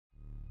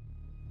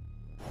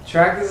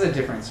Track is a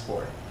different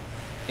sport.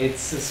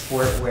 It's a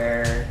sport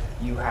where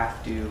you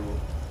have to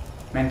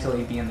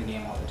mentally be in the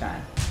game all the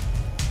time.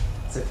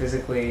 It's a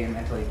physically and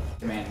mentally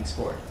demanding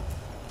sport.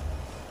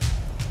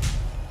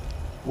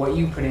 What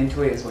you put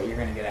into it is what you're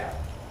going to get out.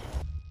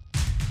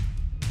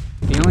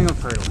 Feeling of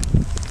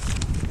hurdling.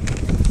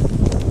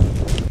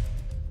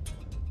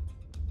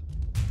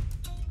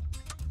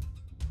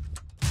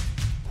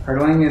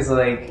 Hurdling is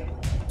like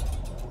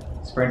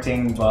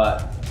sprinting,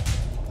 but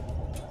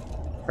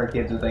for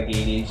kids with like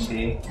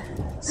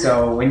ADHD.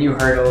 So when you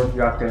hurdle,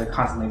 you have to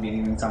constantly be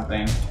doing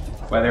something,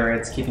 whether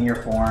it's keeping your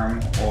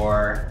form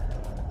or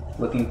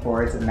looking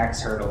forward to the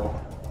next hurdle.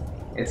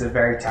 It's a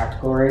very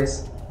tactical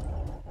race.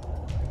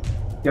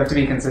 You have to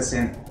be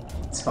consistent,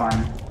 it's fun,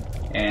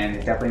 and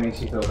it definitely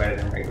makes you feel better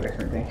than regular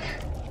sprinting.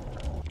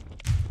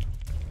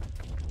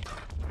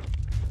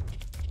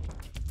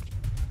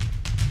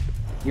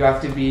 You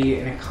have to be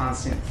in a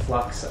constant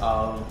flux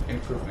of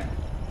improvement.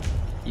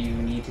 You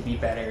need to be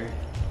better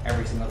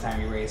every single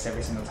time you race,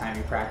 every single time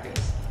you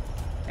practice.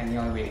 And the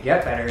only way to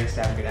get better is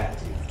to have a good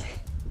attitude.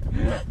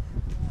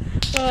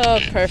 Oh,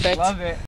 perfect. Love it.